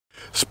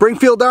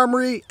Springfield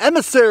Armory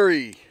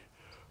Emissary.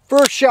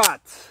 First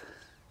shots.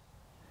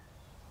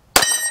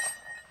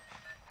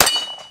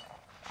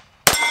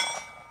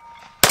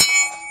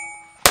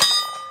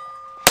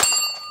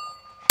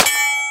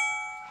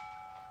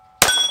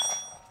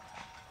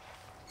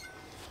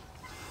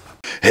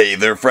 Hey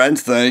there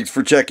friends, thanks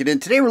for checking in.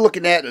 Today we're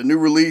looking at a new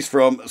release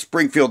from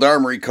Springfield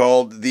Armory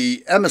called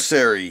the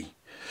Emissary.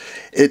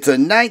 It's a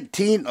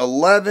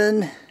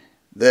 1911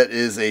 that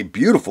is a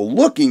beautiful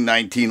looking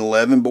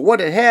 1911, but what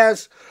it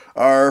has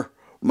are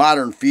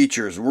modern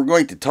features. We're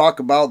going to talk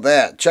about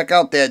that. Check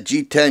out that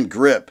G10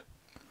 grip.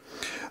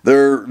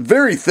 They're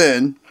very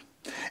thin,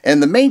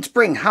 and the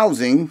mainspring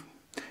housing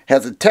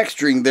has a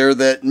texturing there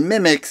that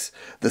mimics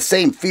the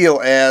same feel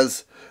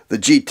as the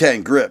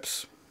G10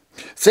 grips.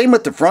 Same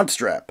with the front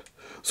strap.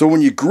 So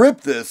when you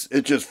grip this,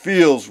 it just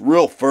feels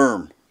real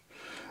firm.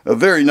 A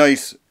very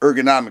nice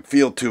ergonomic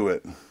feel to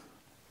it.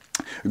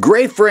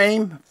 Gray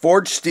frame,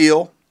 forged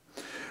steel,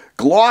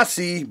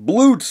 glossy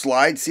blued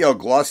slide. See how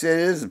glossy it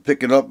is? It's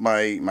picking up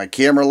my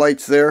camera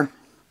lights there.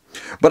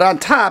 But on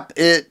top,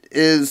 it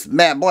is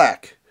matte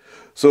black.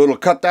 So it'll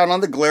cut down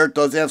on the glare. It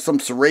does have some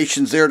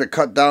serrations there to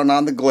cut down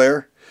on the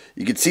glare.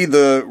 You can see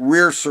the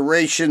rear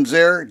serrations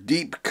there,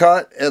 deep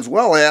cut, as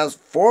well as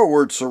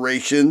forward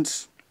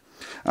serrations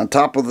on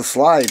top of the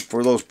slide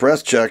for those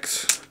press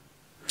checks.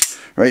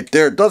 Right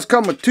there. It does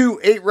come with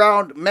two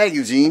 8-round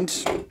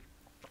magazines,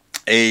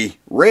 a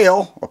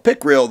rail, a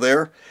pick rail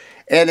there,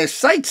 and a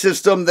sight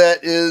system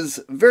that is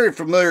very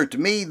familiar to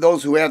me.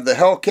 Those who have the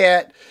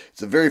Hellcat,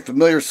 it's a very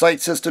familiar sight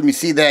system. You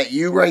see that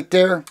U right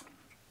there?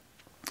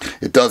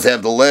 It does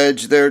have the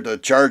ledge there to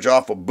charge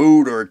off a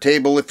boot or a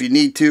table if you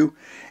need to,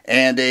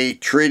 and a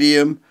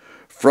tritium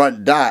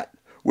front dot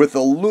with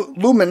a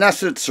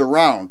luminescent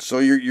surround. So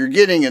you're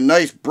getting a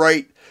nice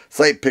bright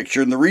sight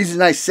picture. And the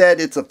reason I said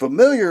it's a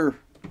familiar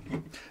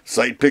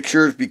sight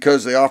picture is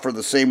because they offer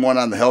the same one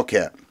on the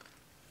Hellcat.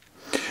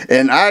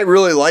 And I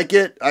really like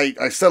it.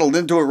 I settled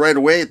into it right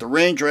away at the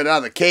range, right out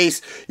of the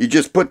case. You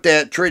just put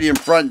that tritium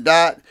front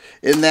dot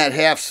in that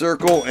half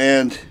circle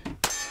and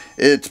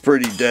it's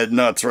pretty dead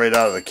nuts right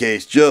out of the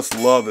case. Just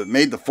love it.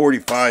 Made the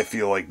 45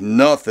 feel like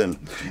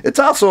nothing. It's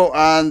also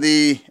on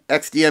the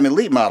XDM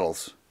Elite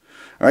models.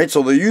 All right,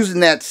 so they're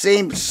using that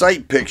same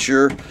sight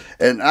picture,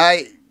 and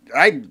I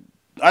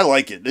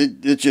like it.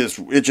 It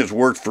just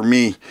worked for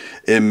me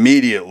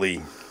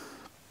immediately.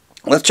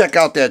 Let's check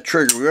out that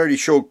trigger. We already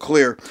showed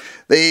clear.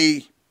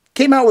 They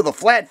came out with a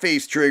flat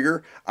face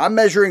trigger. I'm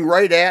measuring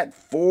right at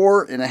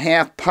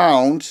 4.5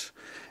 pounds,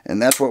 and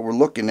that's what we're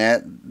looking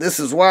at. This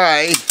is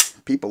why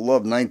people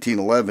love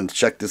 1911s.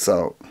 Check this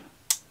out.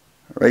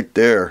 Right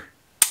there.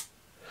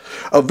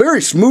 A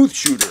very smooth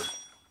shooter.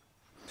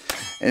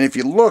 And if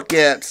you look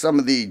at some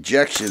of the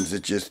ejections,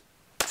 it just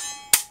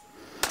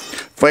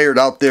fired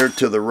out there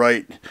to the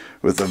right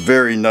with a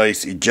very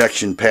nice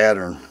ejection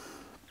pattern.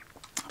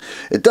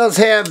 It does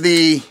have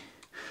the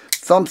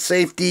thumb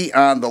safety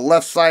on the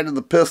left side of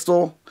the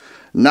pistol,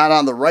 not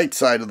on the right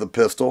side of the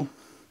pistol.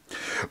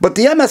 But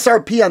the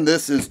MSRP on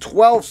this is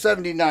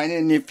 $12.79,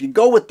 and if you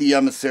go with the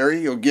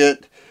Emissary, you'll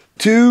get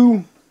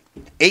two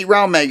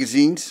 8-round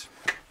magazines,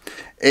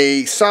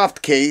 a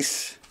soft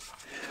case,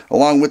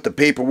 along with the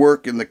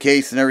paperwork and the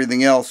case and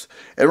everything else.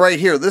 And right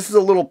here, this is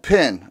a little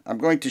pin. I'm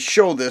going to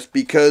show this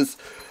because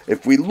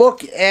if we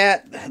look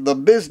at the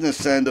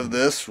business end of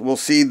this, we'll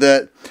see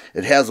that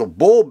it has a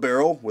bull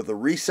barrel with a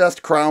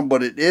recessed crown,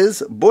 but it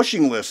is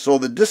bushingless, so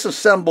the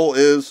disassemble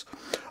is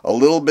a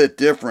little bit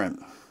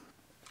different.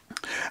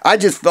 I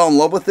just fell in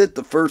love with it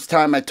the first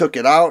time I took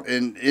it out,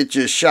 and it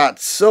just shot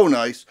so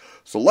nice.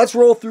 So let's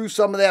roll through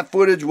some of that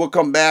footage. We'll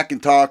come back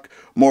and talk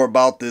more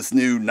about this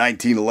new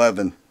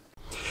 1911.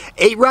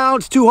 8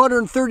 rounds,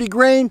 230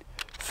 grain,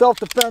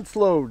 self-defense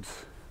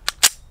loads.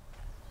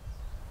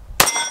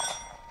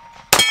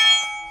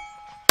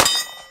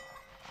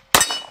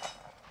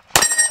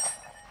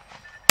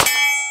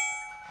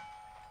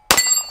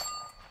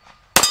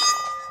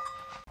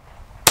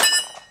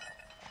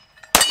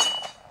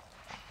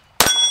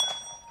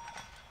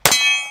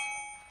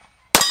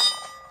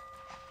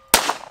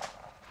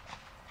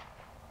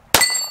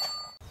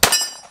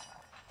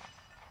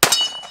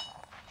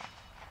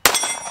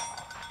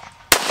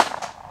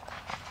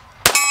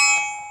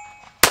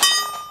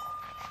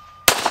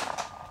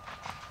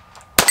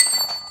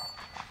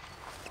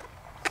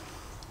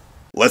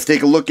 Let's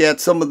take a look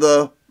at some of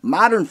the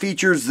modern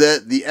features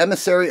that the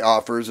Emissary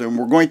offers, and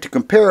we're going to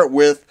compare it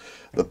with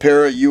the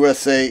Para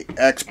USA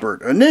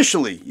Expert.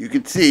 Initially, you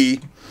can see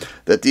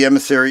that the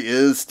Emissary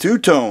is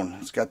two-tone.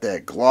 It's got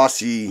that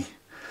glossy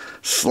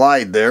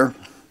slide there.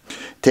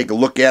 Take a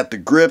look at the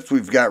grips.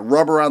 We've got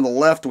rubber on the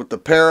left with the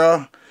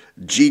Para,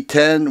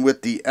 G10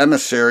 with the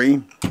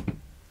Emissary.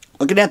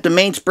 Looking at the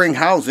mainspring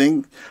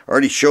housing, I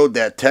already showed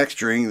that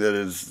texturing that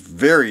is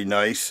very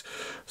nice.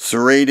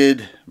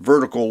 Serrated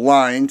vertical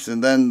lines,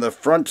 and then the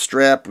front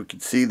strap, we can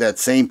see that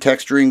same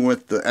texturing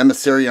with the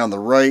Emissary on the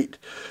right.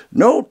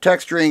 No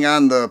texturing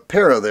on the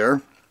Para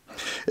there.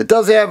 It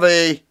does have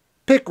a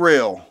pick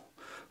rail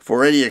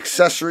for any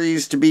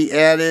accessories to be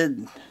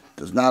added.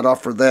 Does not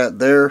offer that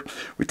there.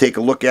 We take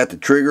a look at the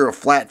trigger, a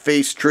flat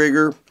face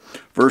trigger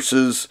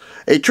versus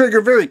a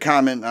trigger very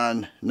common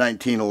on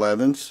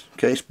 1911s.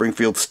 Okay,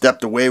 Springfield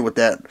stepped away with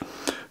that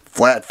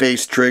flat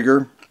face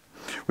trigger.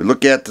 We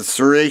look at the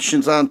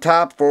serrations on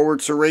top,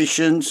 forward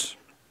serrations,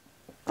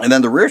 and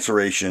then the rear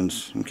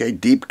serrations. Okay,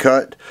 deep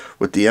cut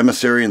with the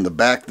Emissary in the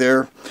back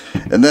there.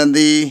 And then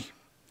the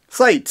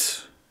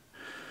sights.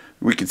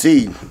 We can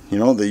see, you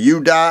know, the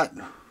U dot,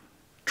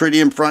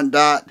 tritium front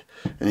dot,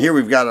 and here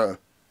we've got a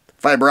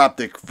fiber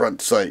optic front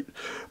sight.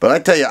 But I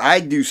tell you, I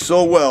do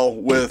so well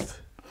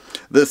with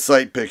this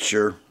sight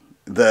picture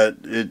that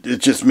it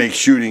just makes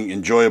shooting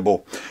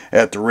enjoyable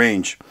at the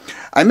range.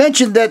 I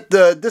mentioned that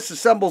the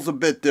disassemble's a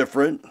bit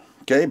different.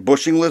 Okay,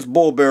 bushingless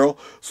bull barrel.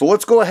 So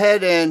let's go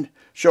ahead and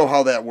show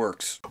how that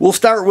works. We'll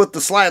start with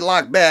the slide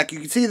lock back.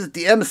 You can see that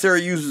the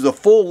Emissary uses a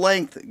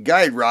full-length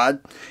guide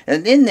rod,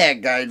 and in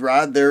that guide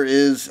rod there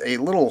is a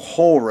little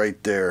hole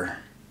right there.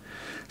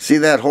 See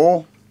that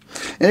hole?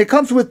 And it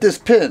comes with this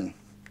pin.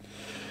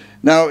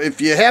 Now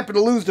if you happen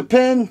to lose the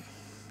pin,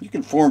 you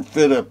can form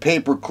fit a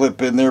paper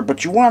clip in there,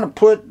 but you want to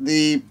put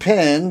the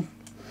pin,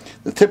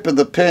 the tip of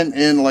the pin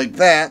in like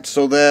that,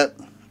 so that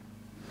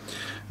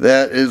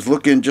that is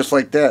looking just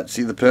like that.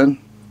 See the pin?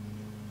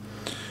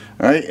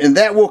 Alright, and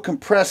that will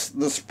compress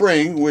the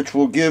spring, which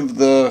will give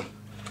the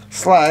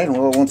slide,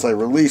 well, once I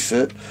release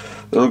it,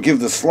 it'll give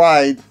the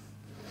slide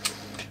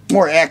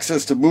more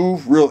access to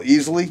move real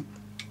easily.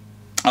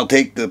 I'll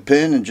take the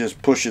pin and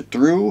just push it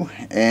through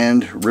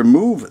and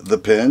remove the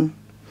pin,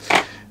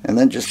 and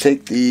then just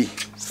take the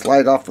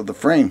slide off of the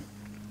frame.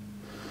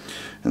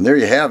 And there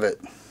you have it.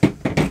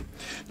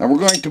 Now we're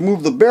going to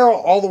move the barrel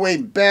all the way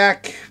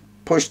back,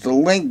 push the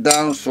link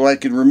down so I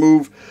can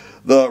remove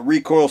the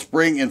recoil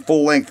spring and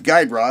full-length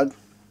guide rod,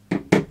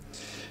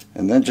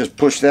 and then just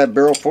push that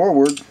barrel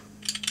forward,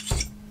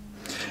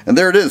 and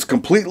there it is,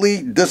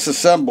 completely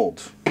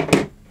disassembled.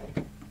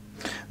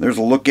 There's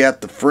a look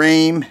at the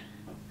frame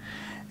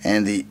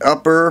and the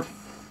upper.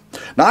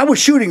 Now I was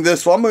shooting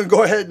this, so I'm going to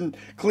go ahead and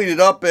clean it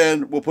up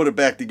and we'll put it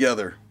back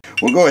together.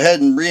 We'll go ahead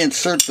and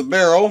reinsert the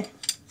barrel,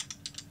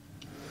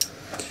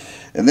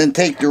 and then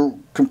take the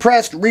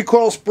compressed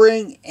recoil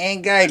spring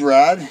and guide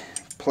rod,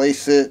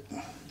 place it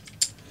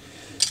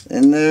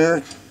in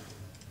there.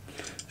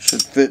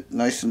 Should fit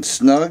nice and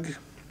snug.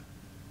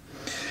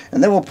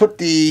 And then we'll put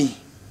the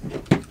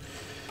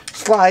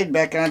slide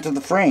back onto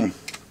the frame.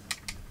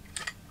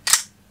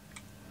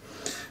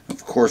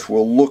 Of course,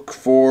 we'll look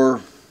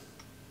for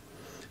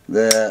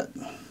that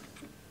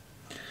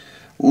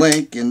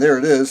link, and there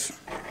it is.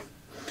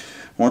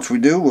 Once we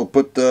do, we'll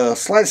put the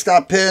slide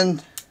stop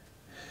pin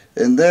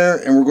in there,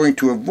 and we're going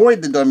to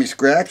avoid the dummy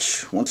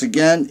scratch. Once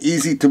again,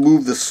 easy to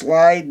move the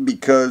slide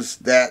because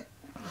that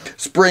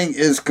spring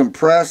is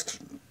compressed,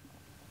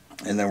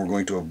 and then we're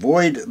going to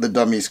avoid the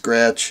dummy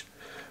scratch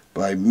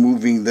by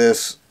moving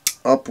this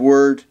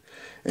upward,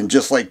 and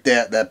just like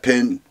that, that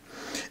pin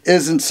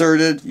is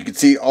inserted. You can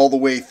see all the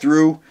way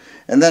through,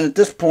 and then at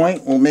this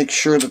point we'll make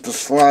sure that the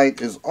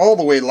slide is all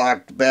the way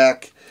locked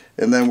back,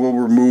 and then we'll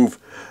remove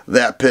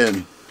that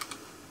pin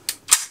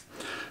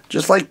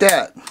just like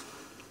that.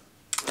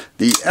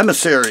 The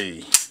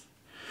Emissary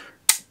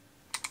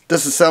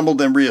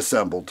disassembled and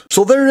reassembled.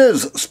 So there it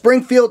is,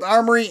 Springfield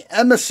Armory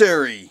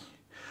Emissary,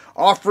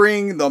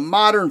 offering the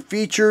modern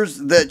features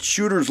that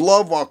shooters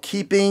love while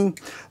keeping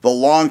the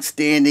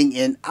long-standing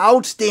and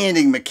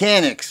outstanding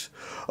mechanics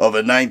of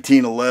a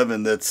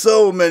 1911 that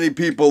so many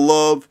people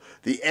love.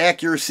 The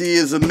accuracy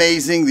is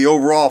amazing. The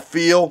overall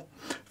feel,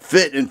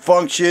 fit, and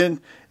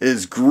function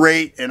is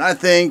great, and I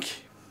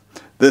think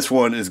this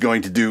one is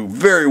going to do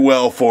very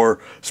well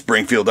for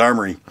Springfield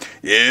Armory.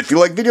 If you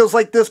like videos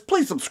like this,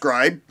 please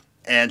subscribe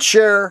and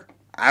share.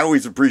 I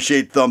always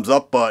appreciate the thumbs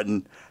up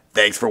button.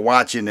 Thanks for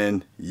watching,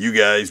 and you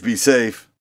guys be safe.